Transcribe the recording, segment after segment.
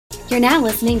You're now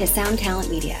listening to Sound Talent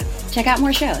Media. Check out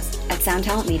more shows at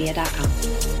soundtalentmedia.com.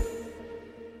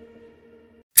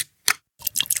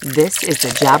 This is the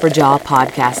Jabberjaw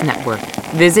Podcast Network.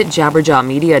 Visit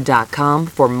jabberjawmedia.com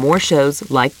for more shows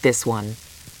like this one.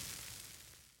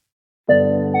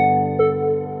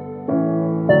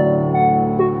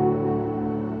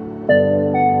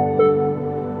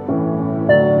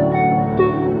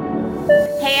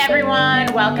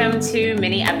 Welcome to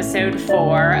mini episode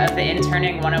 4 of the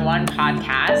Interning 101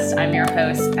 podcast. I'm your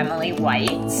host, Emily White.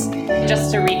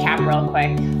 Just to recap real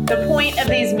quick, the point of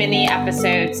these mini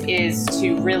episodes is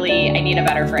to really, I need a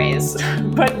better phrase,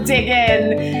 but dig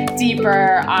in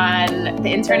deeper on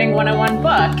the Interning 101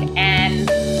 book. And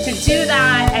to do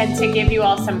that and to give you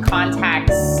all some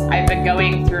context, I've been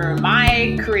going through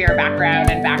my career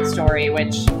background and backstory,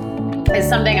 which is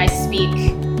something I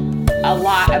speak a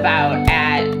lot about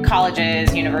at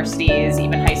colleges, universities,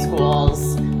 even high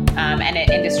schools, and at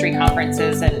industry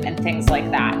conferences and things like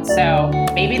that. So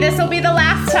maybe this will be the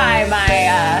last time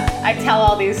I tell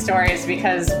all these stories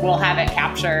because we'll have it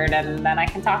captured and then I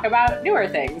can talk about newer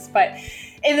things. But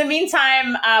in the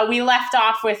meantime, we left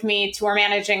off with me tour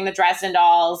managing the Dresden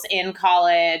Dolls in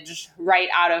college, right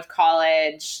out of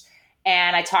college.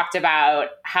 And I talked about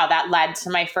how that led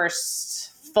to my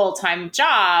first full-time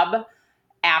job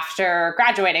after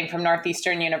graduating from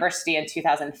Northeastern University in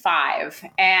 2005.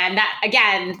 And that,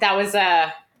 again, it was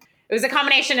a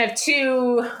combination of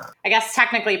two, I guess,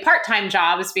 technically part-time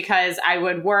jobs because I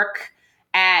would work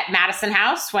at Madison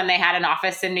House when they had an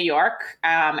office in New York,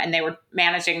 and they were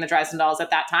managing the Dresden Dolls at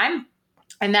that time.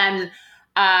 And then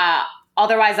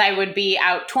otherwise I would be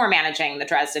out tour managing the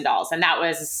Dresden Dolls, and that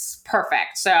was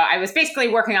perfect. So I was basically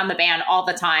working on the band all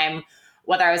the time,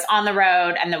 whether I was on the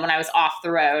road, and then when I was off the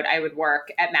road, I would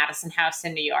work at Madison House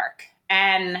in New York.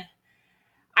 And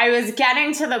I was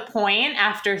getting to the point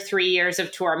after 3 years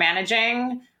of tour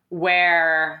managing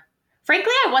where,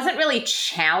 frankly, I wasn't really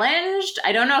challenged.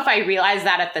 I don't know if I realized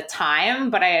that at the time,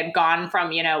 but I had gone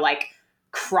from,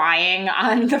 crying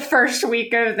on the first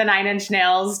week of the Nine Inch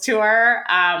Nails tour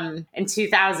in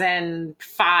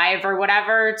 2005 or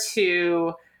whatever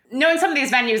to knowing some of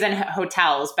these venues and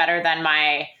hotels better than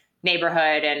my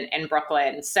neighborhood in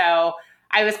Brooklyn. So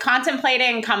I was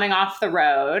contemplating coming off the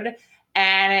road,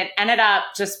 and it ended up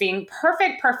just being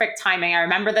perfect timing. I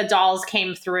remember the Dolls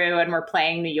came through and were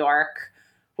playing New York,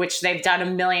 which they've done a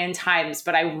million times,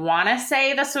 but I want to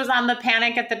say this was on the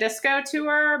Panic at the Disco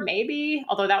tour, maybe,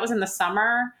 although that was in the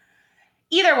summer.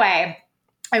 Either way,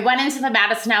 I went into the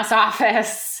Madison House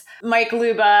office. Mike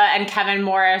Luba and Kevin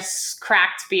Morris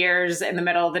cracked beers in the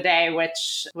middle of the day,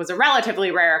 which was a relatively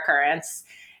rare occurrence,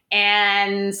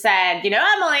 and said,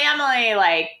 Emily,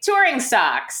 like, touring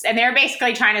sucks. And they were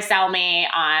basically trying to sell me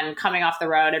on coming off the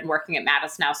road and working at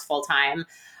Madison House full time.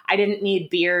 I didn't need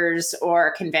beers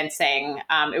or convincing.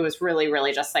 It was really,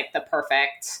 really just like the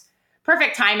perfect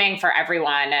timing for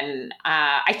everyone. And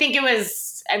I think it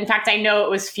was, in fact, I know it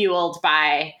was fueled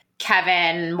by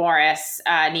Kevin Morris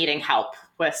needing help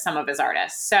with some of his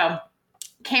artists. So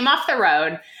came off the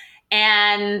road.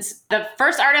 And the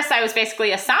first artist I was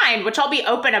basically assigned, which I'll be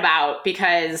open about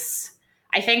because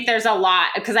I think there's a lot,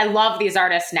 because I love these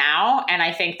artists now, and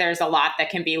I think there's a lot that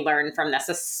can be learned from this,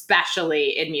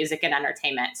 especially in music and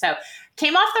entertainment. So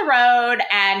came off the road,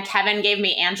 and Kevin gave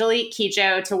me Angelique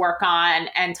Kidjo to work on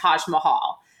and Taj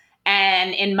Mahal.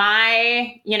 And in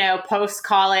my,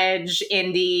 post-college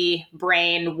indie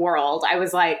brain world, I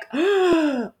was like,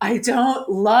 I don't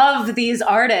love these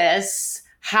artists.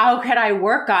 How could I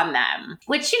work on them?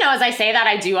 Which, as I say that,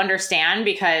 I do understand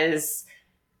because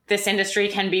this industry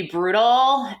can be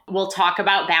brutal. We'll talk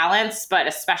about balance, but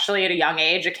especially at a young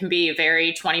age, it can be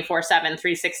very 24/7,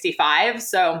 365.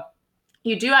 So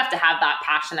you do have to have that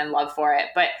passion and love for it.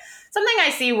 But something I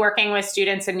see working with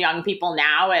students and young people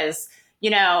now is,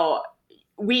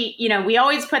 we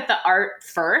always put the art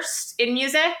first in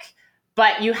music,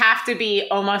 but you have to be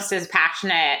almost as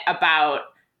passionate about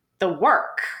the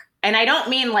work. And I don't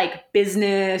mean like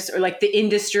business or like the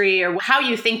industry or how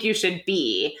you think you should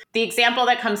be. The example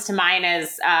that comes to mind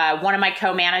is one of my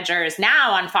co-managers now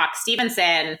on Fox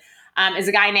Stevenson is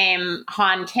a guy named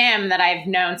Han Kim that I've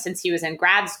known since he was in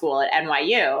grad school at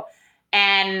NYU.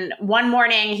 And one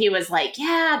morning he was like,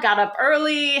 yeah, got up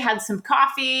early, had some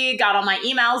coffee, got all my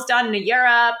emails done to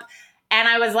Europe. And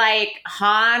I was like,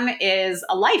 Han is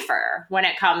a lifer when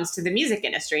it comes to the music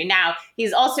industry. Now,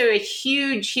 he's also a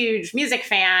huge, huge music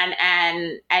fan,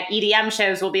 and at EDM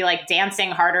shows will be like dancing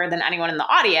harder than anyone in the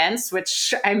audience,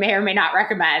 which I may or may not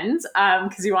recommend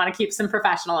because you want to keep some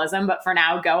professionalism. But for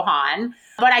now, go Han.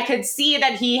 But I could see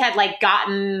that he had like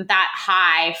gotten that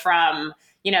high from,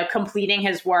 completing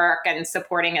his work and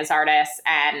supporting his artists,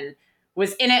 and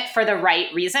was in it for the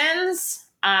right reasons.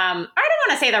 I don't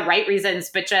want to say the right reasons,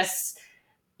 but just,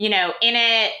 in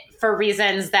it for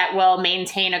reasons that will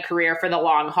maintain a career for the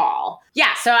long haul.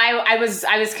 Yeah. So I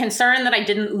was concerned that I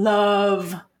didn't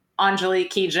love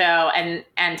Angelique Kidjo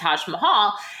and Taj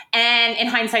Mahal. And in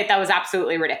hindsight, that was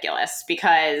absolutely ridiculous,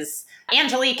 because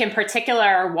Angelique in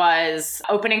particular was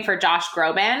opening for Josh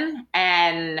Groban.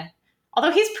 And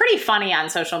although he's pretty funny on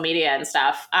social media and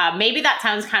stuff, maybe that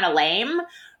sounds kind of lame,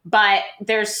 but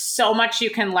there's so much you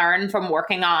can learn from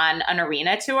working on an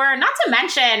arena tour. Not to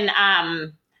mention,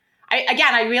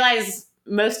 I realize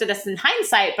most of this in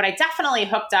hindsight, but I definitely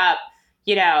hooked up,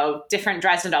 different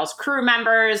Dresden Dolls crew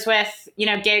members with,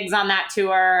 gigs on that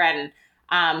tour. And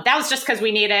that was just because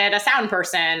we needed a sound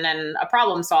person and a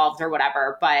problem solved or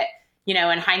whatever. But,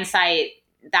 in hindsight,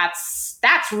 that's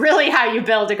really how you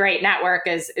build a great network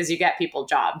is you get people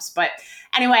jobs. But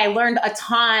anyway, I learned a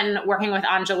ton working with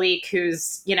Angelique,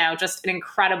 who's, just an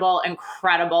incredible,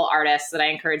 incredible artist that I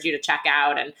encourage you to check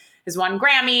out, and has won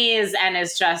Grammys and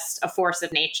is just a force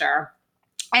of nature.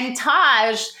 And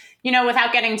Taj,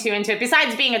 without getting too into it,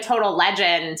 besides being a total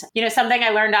legend, something I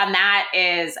learned on that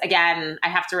is, again, I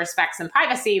have to respect some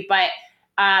privacy, but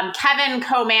Kevin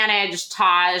co-managed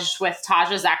Taj with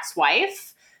Taj's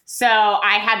ex-wife. So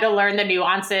I had to learn the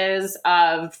nuances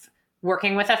of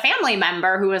working with a family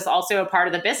member who is also a part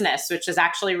of the business, which is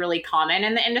actually really common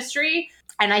in the industry.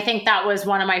 And I think that was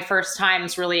one of my first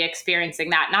times really experiencing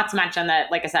that. Not to mention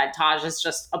that, like I said, Taj is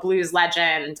just a blues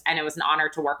legend, and it was an honor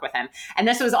to work with him. And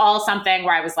this was all something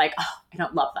where I was like, oh, I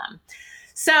don't love them.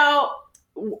 So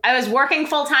I was working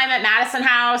full time at Madison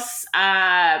House.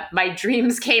 My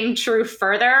dreams came true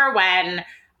further when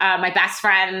my best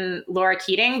friend, Laura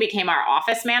Keating, became our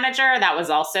office manager. That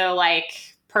was also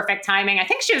like perfect timing. I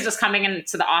think she was just coming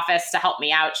into the office to help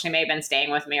me out. She may have been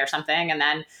staying with me or something. And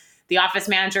then the office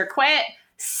manager quit.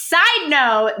 Side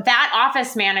note, that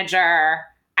office manager,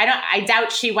 I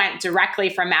doubt she went directly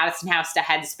from Madison House to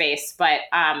Headspace, but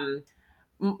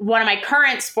one of my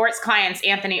current sports clients,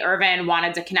 Anthony Irvin,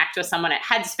 wanted to connect with someone at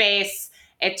Headspace.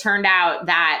 It turned out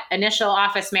that initial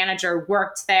office manager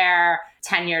worked there.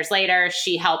 10 years later,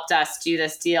 she helped us do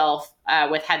this deal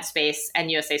with Headspace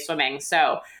and USA Swimming.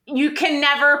 So you can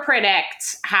never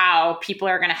predict how people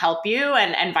are going to help you,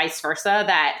 and vice versa,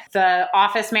 that the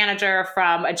office manager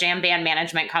from a jam band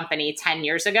management company 10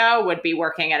 years ago would be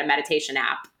working at a meditation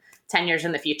app 10 years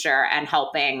in the future and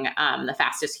helping the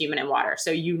fastest human in water.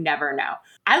 So you never know.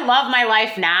 I love my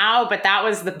life now, but that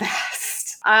was the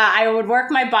best. I would work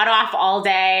my butt off all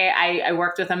day. I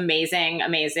worked with amazing,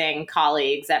 amazing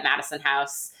colleagues at Madison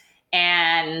House.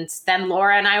 And then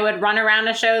Laura and I would run around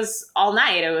to shows all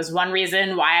night. It was one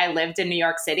reason why I lived in New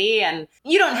York City. And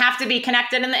you don't have to be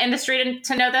connected in the industry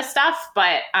to know this stuff.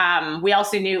 But we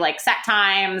also knew like set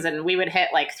times, and we would hit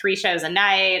like 3 shows a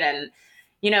night. And,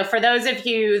 for those of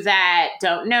you that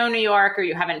don't know New York or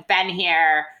you haven't been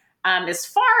here, as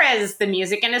far as the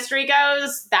music industry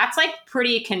goes, that's like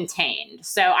pretty contained.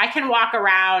 So I can walk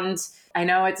around. I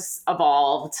know it's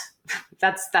evolved.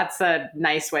 That's a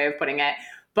nice way of putting it.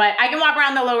 But I can walk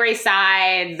around the Lower East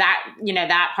Side,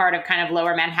 that part of kind of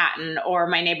Lower Manhattan, or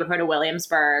my neighborhood of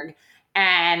Williamsburg,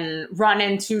 and run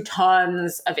into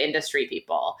tons of industry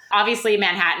people. Obviously,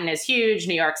 Manhattan is huge.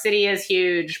 New York City is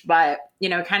huge. But,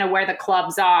 kind of where the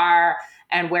clubs are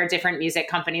and where different music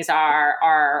companies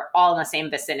are all in the same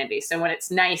vicinity. So when it's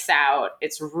nice out,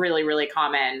 it's really, really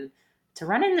common to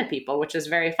run into people, which is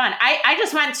very fun. I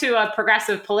just went to a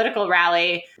progressive political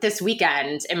rally this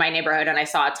weekend in my neighborhood, and I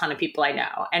saw a ton of people I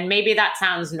know. And maybe that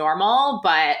sounds normal,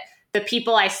 but the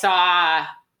people I saw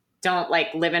don't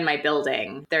like live in my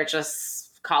building. They're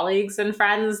just colleagues and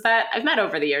friends that I've met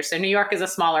over the years. So New York is a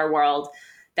smaller world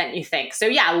than you think. So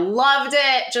yeah, loved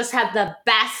it. Just had the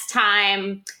best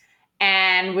time.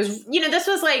 And was, this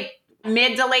was like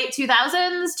mid to late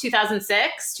 2000s,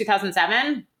 2006,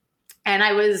 2007. And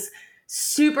I was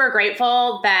super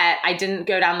grateful that I didn't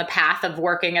go down the path of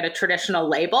working at a traditional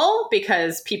label,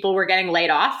 because people were getting laid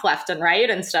off left and right.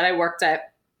 Instead, I worked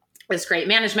at this great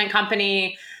management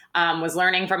company, was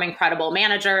learning from incredible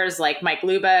managers like Mike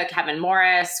Luba, Kevin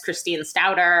Morris, Christine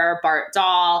Stouter, Bart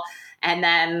Dahl, and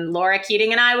then Laura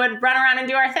Keating and I would run around and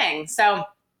do our thing. So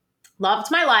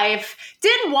loved my life.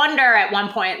 Did wonder at one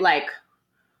point, like,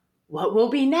 what will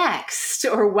be next?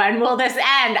 Or when will this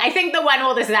end? I think the when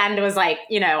will this end was like,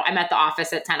 I'm at the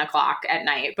office at 10 o'clock at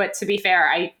night. But to be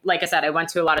fair, like I said, I went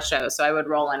to a lot of shows, so I would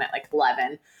roll in at like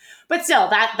 11. But still,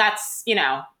 that's, an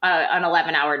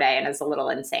 11-hour day, and it's a little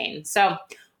insane. So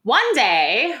One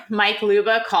day, Mike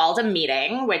Luba called a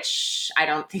meeting, which I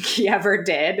don't think he ever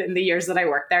did in the years that I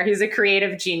worked there. He's a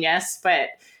creative genius, but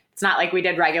it's not like we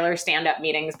did regular stand-up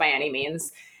meetings by any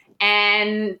means.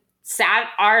 And sat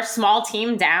our small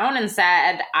team down and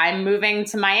said, I'm moving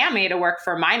to Miami to work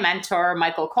for my mentor,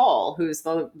 Michael Cole, who's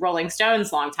the Rolling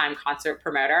Stones longtime concert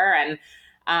promoter.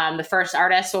 And the first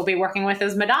artist we'll be working with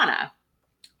is Madonna.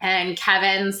 And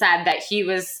Kevin said that he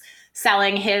was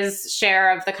selling his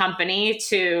share of the company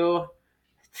to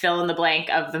fill in the blank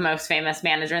of the most famous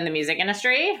manager in the music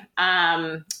industry.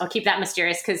 I'll keep that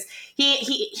mysterious because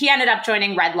he ended up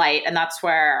joining Red Light, and that's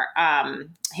where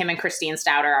him and Christine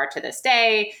Stouter are to this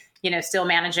day, still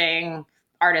managing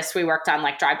artists we worked on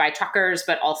like Drive By Truckers,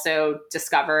 but also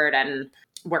discovered and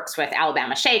works with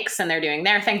Alabama Shakes, and they're doing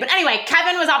their thing. But anyway,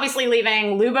 Kevin was obviously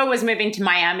leaving. Luba was moving to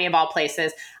Miami of all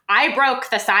places. I broke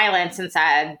the silence and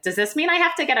said, does this mean I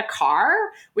have to get a car?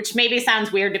 Which maybe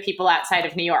sounds weird to people outside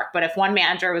of New York, but if one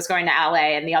manager was going to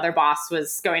LA and the other boss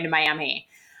was going to Miami,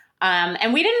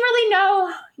 and we didn't really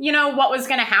know, what was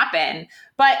going to happen.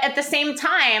 But at the same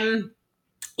time,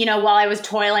 while I was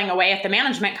toiling away at the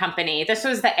management company, this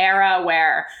was the era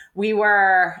where we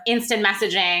were instant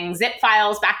messaging, zip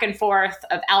files back and forth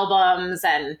of albums.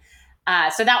 And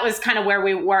so that was kind of where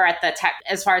we were at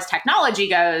as far as technology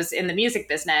goes in the music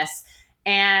business.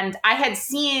 And I had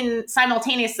seen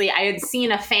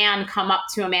a fan come up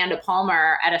to Amanda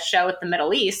Palmer at a show at the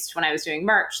Middle East when I was doing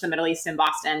merch, the Middle East in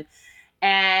Boston,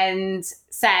 and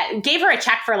gave her a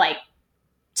check for like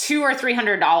 $200 or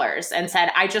 $300 and said,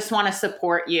 I just want to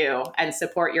support you and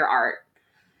support your art.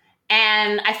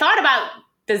 And I thought about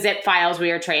the zip files we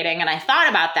were trading, and I thought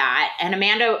about that. And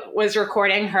Amanda was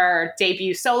recording her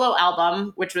debut solo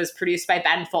album, which was produced by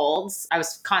Ben Folds. I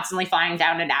was constantly flying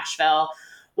down to Nashville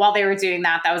while they were doing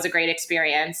that. That was a great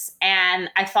experience. And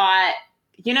I thought,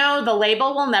 the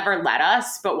label will never let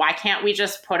us, but why can't we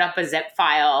just put up a zip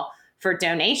file for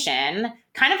donation,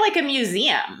 kind of like a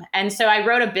museum? And so I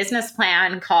wrote a business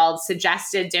plan called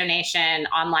Suggested Donation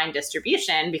Online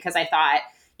Distribution, because I thought,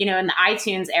 in the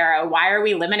iTunes era, why are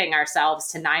we limiting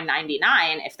ourselves to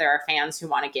 $9.99 if there are fans who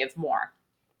want to give more?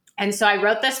 And so I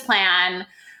wrote this plan,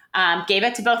 gave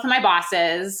it to both of my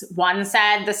bosses. One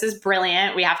said, this is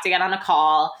brilliant, we have to get on a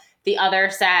call. The other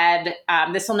said,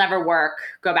 this will never work,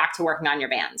 go back to working on your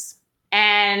bands.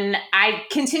 And I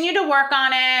continued to work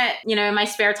on it, in my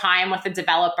spare time with a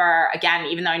developer, again,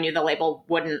 even though I knew the label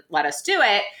wouldn't let us do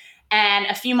it. And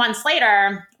a few months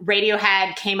later,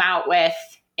 Radiohead came out with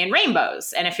In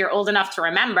Rainbows. And if you're old enough to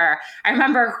remember, I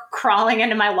remember crawling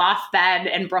into my loft bed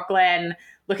in Brooklyn,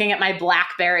 looking at my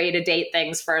BlackBerry to date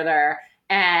things further.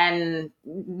 And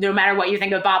no matter what you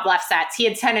think of Bob Lefsetz, he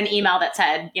had sent an email that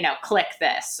said, click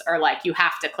this, or like, you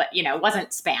have to click, it wasn't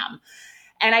spam.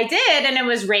 And I did, and it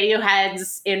was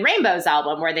Radiohead's In Rainbows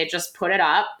album, where they just put it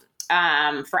up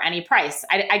for any price.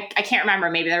 I can't remember.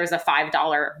 Maybe there was a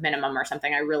 $5 minimum or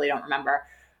something. I really don't remember.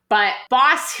 But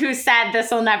boss who said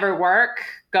this will never work,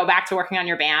 go back to working on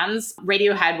your bands,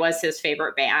 Radiohead was his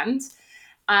favorite band.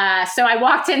 So I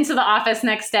walked into the office the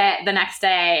next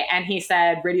day, and he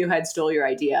said, Radiohead stole your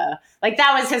idea. Like,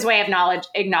 that was his way of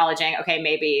acknowledging, okay,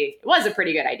 maybe it was a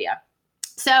pretty good idea.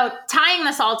 So tying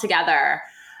this all together,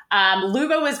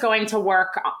 Luba was going to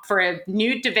work for a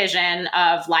new division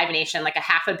of Live Nation, like a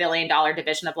 $500 million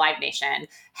division of Live Nation,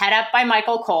 head up by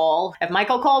Michael Cole. If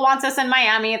Michael Cole wants us in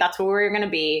Miami, that's where we're going to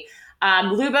be.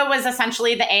 Luba was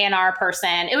essentially the A&R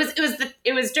person.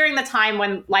 It was during the time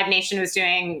when Live Nation was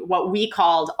doing what we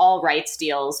called all rights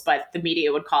deals, but the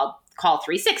media would call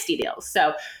 360 deals.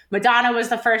 So Madonna was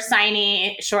the first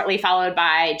signee, shortly followed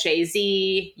by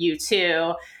Jay-Z,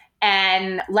 U2.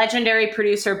 And legendary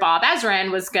producer Bob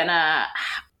Ezrin was gonna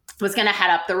head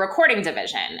up the recording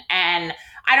division. And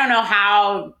I don't know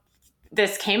how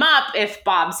this came up, if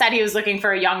Bob said he was looking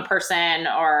for a young person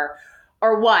or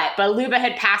what, but Luba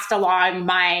had passed along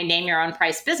my name your own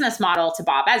price business model to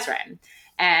Bob Ezrin.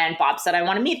 And Bob said, I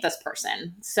want to meet this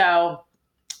person. So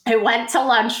I went to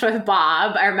lunch with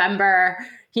Bob. I remember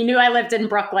he knew I lived in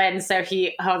Brooklyn, so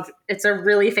it's a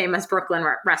really famous Brooklyn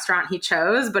restaurant he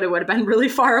chose, but it would have been really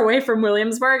far away from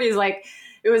Williamsburg. He's like,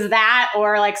 it was that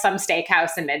or like some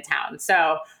steakhouse in Midtown.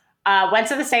 So went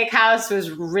to the steakhouse,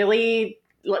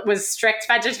 was strict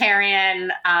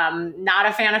vegetarian, not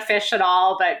a fan of fish at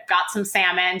all, but got some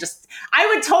salmon. I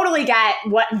would totally get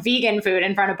vegan food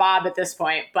in front of Bob at this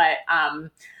point, but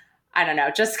I don't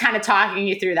know, just kind of talking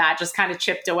you through that, just kind of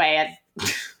chipped away at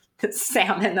the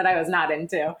salmon that I was not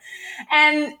into.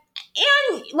 And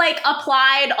like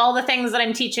applied all the things that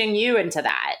I'm teaching you into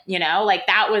that, like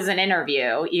that was an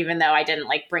interview, even though I didn't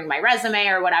like bring my resume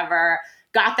or whatever,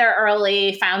 got there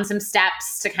early, found some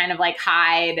steps to kind of like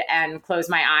hide and close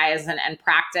my eyes and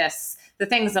practice the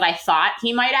things that I thought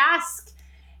he might ask.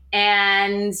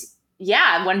 And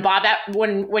yeah,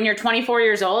 when you're 24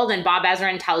 years old and Bob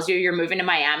Ezrin tells you you're moving to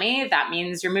Miami, that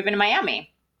means you're moving to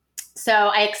Miami. So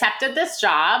I accepted this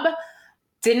job,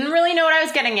 didn't really know what I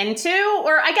was getting into,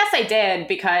 or I guess I did,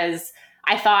 because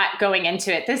I thought going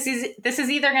into it, this is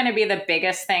either going to be the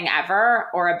biggest thing ever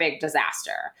or a big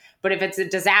disaster. But if it's a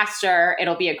disaster,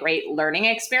 it'll be a great learning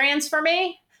experience for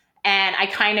me. And I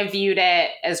kind of viewed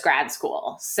it as grad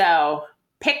school. So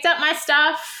picked up my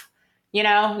stuff,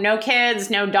 no kids,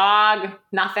 no dog,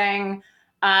 nothing.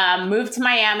 Moved to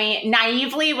Miami,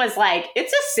 naively was like,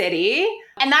 it's a city.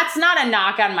 And that's not a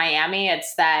knock on Miami.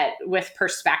 It's that with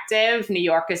perspective, New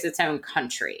York is its own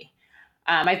country.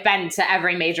 I've been to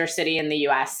every major city in the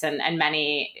US and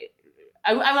many,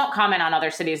 I won't comment on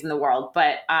other cities in the world,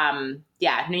 but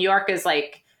yeah, New York is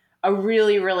like a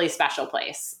really, really special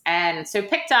place. And so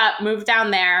picked up, moved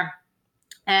down there,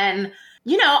 and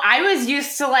I was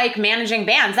used to like managing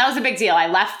bands. That was a big deal. I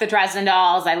left the Dresden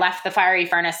Dolls. I left the Fiery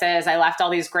Furnaces. I left all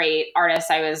these great artists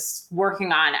I was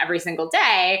working on every single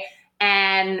day.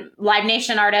 And Live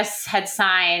Nation artists had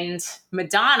signed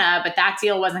Madonna, but that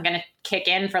deal wasn't going to kick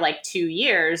in for like 2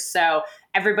 years. So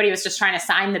everybody was just trying to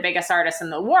sign the biggest artists in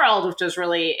the world, which was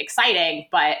really exciting.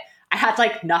 But I had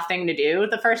like nothing to do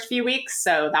the first few weeks.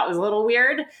 So that was a little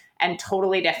weird and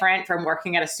totally different from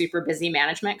working at a super busy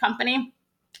management company.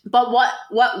 But what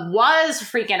was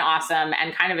freaking awesome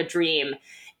and kind of a dream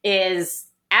is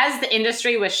as the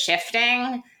industry was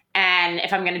shifting, and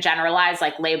if I'm going to generalize,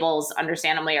 like labels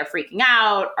understandably are freaking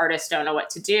out, artists don't know what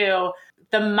to do.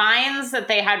 The minds that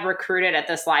they had recruited at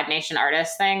this Live Nation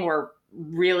artist thing were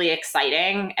really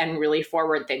exciting and really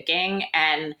forward thinking.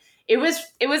 And it was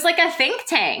like a think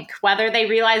tank, whether they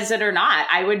realized it or not.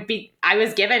 I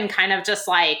was given kind of just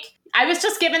like, I was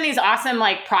just given these awesome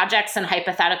like projects and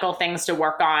hypothetical things to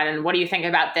work on. And what do you think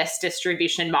about this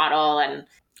distribution model?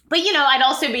 But I'd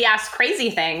also be asked crazy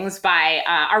things by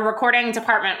our recording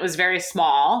department was very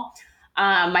small.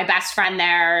 My best friend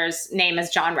there's name is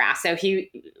John Rasso.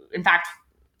 In fact,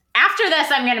 after this,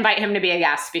 I'm going to invite him to be a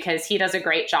guest because he does a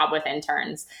great job with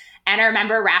interns. And I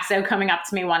remember Rasso coming up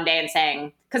to me one day and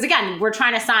saying, because again, we're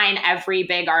trying to sign every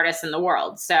big artist in the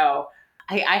world. So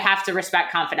I have to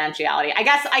respect confidentiality. I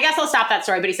guess I'll stop that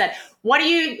story. But he said, what do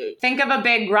you think of a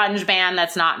big grunge band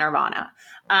that's not Nirvana?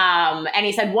 And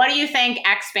he said, what do you think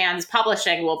X band's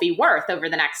publishing will be worth over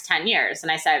the next 10 years?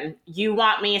 And I said, you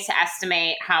want me to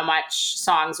estimate how much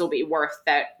songs will be worth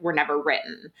that were never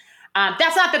written?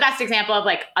 That's not the best example of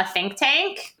like a think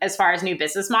tank as far as new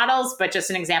business models, but just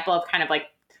an example of kind of like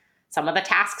some of the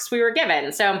tasks we were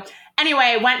given. So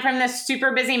anyway, went from this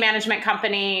super busy management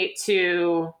company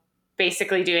to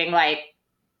basically doing like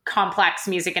complex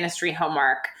music industry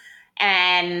homework.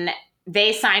 And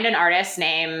they signed an artist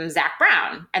named Zac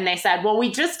Brown. And they said, well,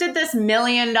 we just did this $1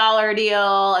 million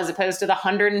deal as opposed to the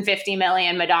 $150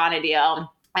 million Madonna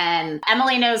deal. And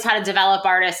Emily knows how to develop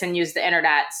artists and use the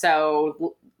internet.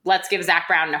 So let's give Zac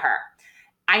Brown to her.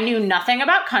 I knew nothing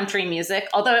about country music,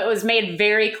 although it was made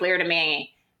very clear to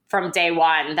me from day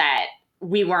one that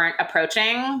we weren't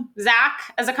approaching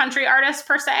Zac as a country artist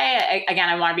per se. Again,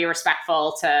 I want to be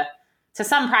respectful to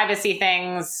some privacy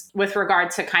things with regard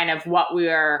to kind of what we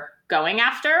were going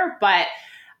after. But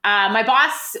my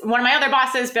boss, one of my other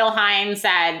bosses, Bill Hines,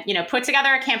 said, put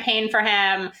together a campaign for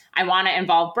him. I want to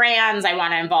involve brands. I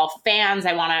want to involve fans.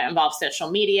 I want to involve social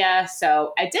media.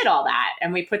 So I did all that.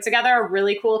 And we put together a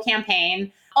really cool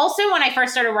campaign. Also, when I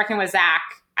first started working with Zac,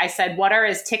 I said, what are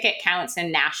his ticket counts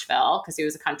in Nashville? Because he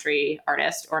was a country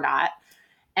artist or not.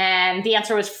 And the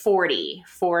answer was 40.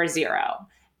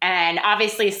 And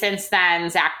obviously since then,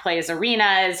 Zac plays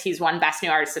arenas. He's won Best New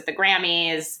Artist at the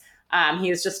Grammys. He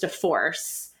was just a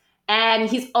force. And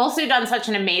he's also done such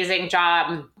an amazing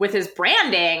job with his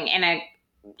branding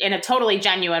in a totally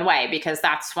genuine way, because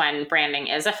that's when branding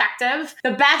is effective.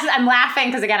 I'm laughing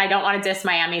because, again, I don't want to diss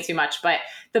Miami too much, but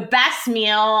the best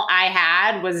meal I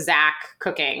had was Zac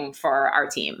cooking for our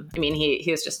team. I mean,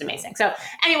 he was just amazing. So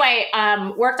anyway,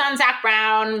 worked on Zac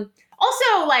Brown.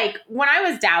 Also, like, when I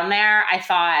was down there, I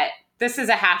thought, this is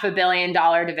a $500 million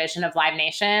division of Live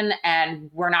Nation, and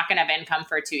we're not going to have income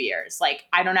for 2 years. Like,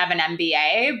 I don't have an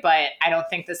MBA, but I don't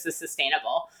think this is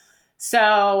sustainable.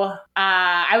 So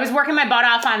I was working my butt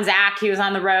off on Zac. He was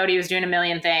on the road. He was doing a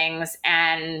million things.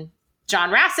 And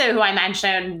John Rasso, who I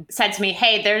mentioned, said to me,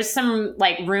 hey, there's some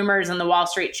like rumors in the Wall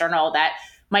Street Journal that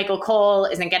Michael Cole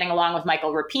isn't getting along with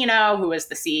Michael Rapino, who was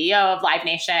the CEO of Live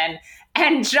Nation.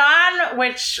 And John,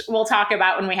 which we'll talk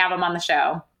about when we have him on the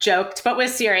show, joked, but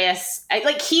was serious.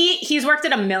 Like he's worked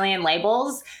at a million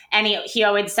labels, and he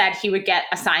always said he would get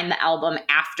assigned the album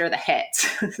after the hit.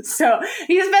 So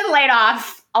he's been laid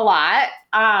off a lot,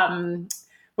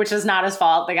 which is not his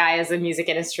fault. The guy is a music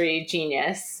industry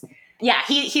genius. Yeah,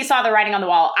 he saw the writing on the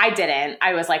wall. I didn't.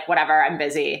 I was like, whatever, I'm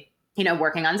busy,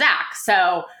 working on Zach.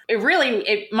 So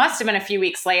it must have been a few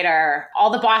weeks later. All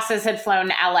the bosses had flown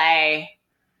to LA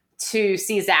to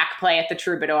see Zach play at the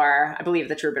Troubadour, I believe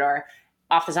the Troubadour,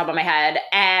 off the top of my head.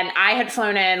 And I had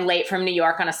flown in late from New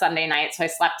York on a Sunday night, so I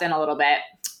slept in a little bit.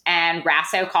 And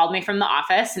Rasso called me from the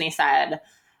office, and he said,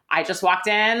 I just walked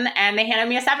in and they handed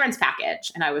me a severance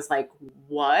package. And I was like,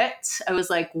 what? I was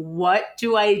like, what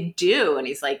do I do? And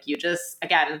he's like, you just,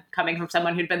 again, coming from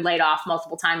someone who'd been laid off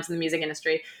multiple times in the music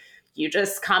industry, you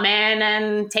just come in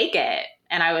and take it.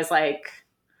 And I was like,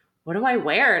 what do I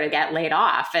wear to get laid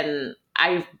off? And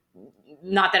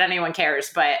not that anyone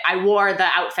cares, but I wore the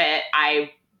outfit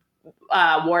I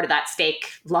wore to that steak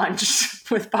lunch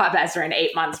with Bob Ezrin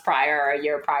 8 months prior, or a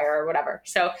year prior, or whatever.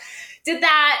 So did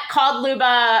that, called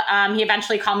Luba. He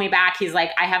eventually called me back. He's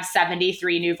like, I have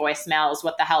 73 new voicemails.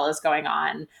 What the hell is going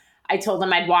on? I told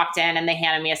him I'd walked in and they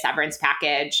handed me a severance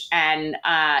package. And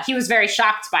he was very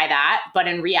shocked by that. But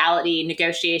in reality,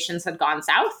 negotiations had gone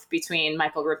south between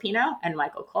Michael Rapino and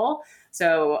Michael Cole.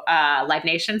 So Live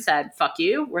Nation said, fuck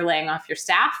you. We're laying off your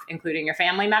staff, including your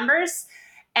family members.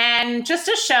 And just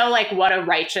to show like what a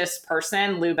righteous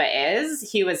person Luba is,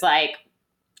 he was like,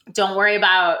 don't worry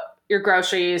about your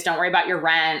groceries. Don't worry about your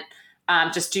rent.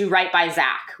 Just do right by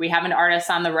Zach. We have an artist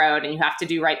on the road and you have to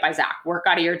do right by Zach. Work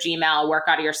out of your Gmail, work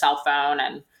out of your cell phone,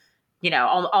 and,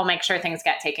 I'll make sure things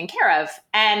get taken care of.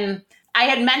 And I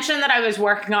had mentioned that I was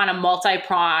working on a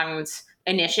multi-pronged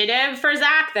initiative for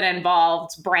Zach that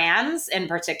involved brands in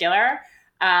particular.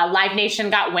 Live Nation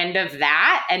got wind of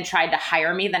that and tried to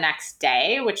hire me the next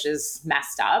day, which is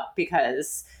messed up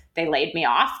because they laid me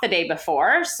off the day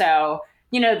before. So,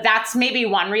 that's maybe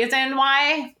one reason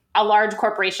why a large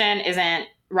corporation isn't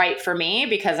right for me,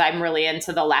 because I'm really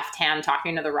into the left hand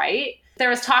talking to the right. There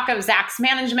was talk of Zach's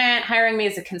management hiring me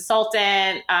as a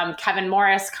consultant. Kevin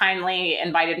Morris kindly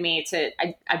invited me to,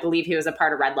 I believe he was a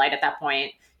part of Red Light at that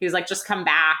point. He was like, just come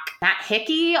back. Matt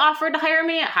Hickey offered to hire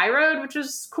me at High Road, which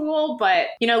was cool. But,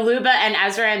 Luba and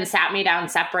Ezrin sat me down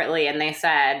separately and they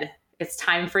said, it's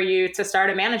time for you to start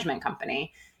a management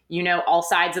company. You know all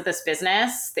sides of this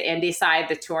business, the indie side,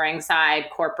 the touring side,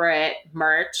 corporate,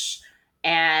 merch,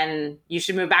 and you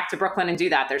should move back to Brooklyn and do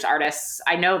that. There's artists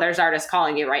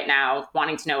calling you right now,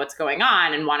 wanting to know what's going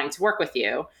on and wanting to work with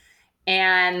you.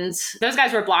 And those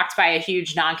guys were blocked by a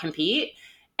huge non-compete.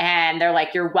 And they're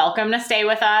like, you're welcome to stay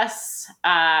with us.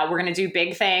 We're going to do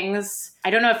big things. I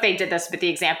don't know if they did this, but the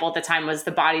example at the time was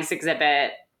the Bodies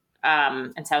exhibit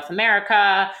in South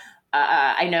America.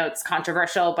 I know it's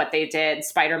controversial, but they did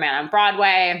Spider-Man on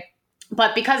Broadway.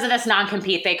 But because of this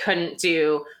non-compete, they couldn't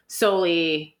do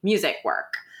solely music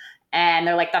work. And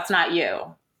they're like, that's not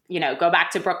you. Go back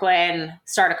to Brooklyn,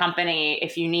 start a company.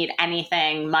 If you need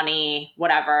anything, money,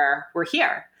 whatever, we're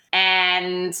here.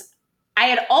 And I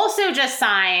had also just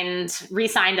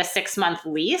re-signed a 6-month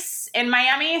lease in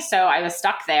Miami. So I was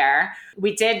stuck there.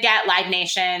 We did get Live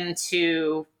Nation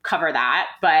to cover that,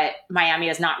 but Miami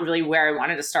is not really where I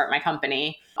wanted to start my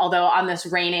company. Although on this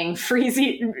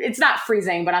it's not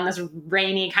freezing, but on this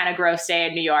rainy kind of gross day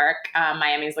in New York,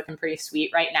 Miami's looking pretty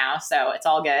sweet right now. So it's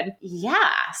all good.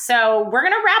 Yeah. So we're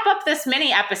going to wrap up this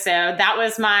mini episode. That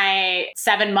was my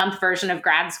 7-month version of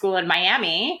grad school in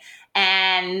Miami.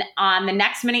 And on the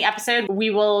next mini episode, we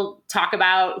will talk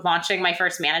about launching my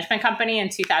first management company in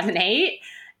 2008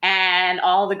 and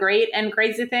all the great and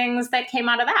crazy things that came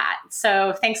out of that.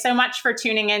 So thanks so much for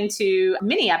tuning in to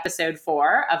mini episode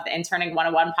 4 of the Interning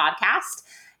 101 podcast.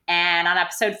 And on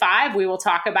episode 5, we will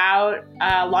talk about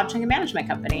launching a management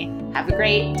company. Have a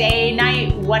great day,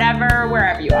 night, whatever,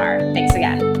 wherever you are. Thanks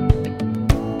again.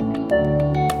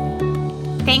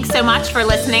 Thanks so much for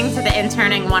listening to the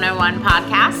Interning 101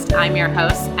 podcast. I'm your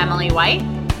host, Emily White.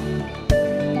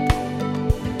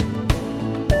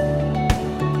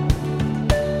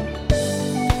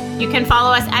 You can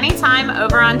follow us anytime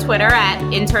over on Twitter at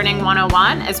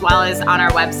Interning101, as well as on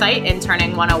our website,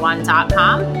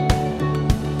 interning101.com.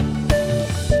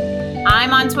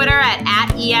 I'm on Twitter at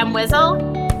EMWizzle.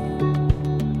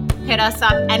 Hit us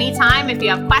up anytime if you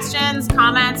have questions,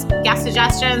 comments, guest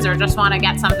suggestions, or just want to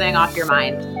get something off your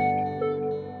mind.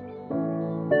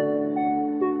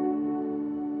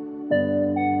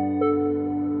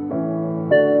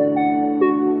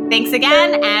 Thanks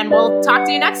again, and we'll talk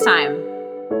to you next time.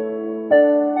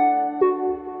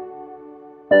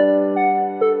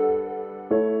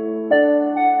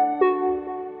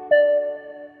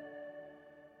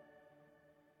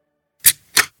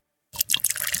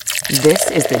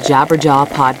 This is the Jabberjaw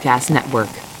Podcast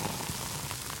Network.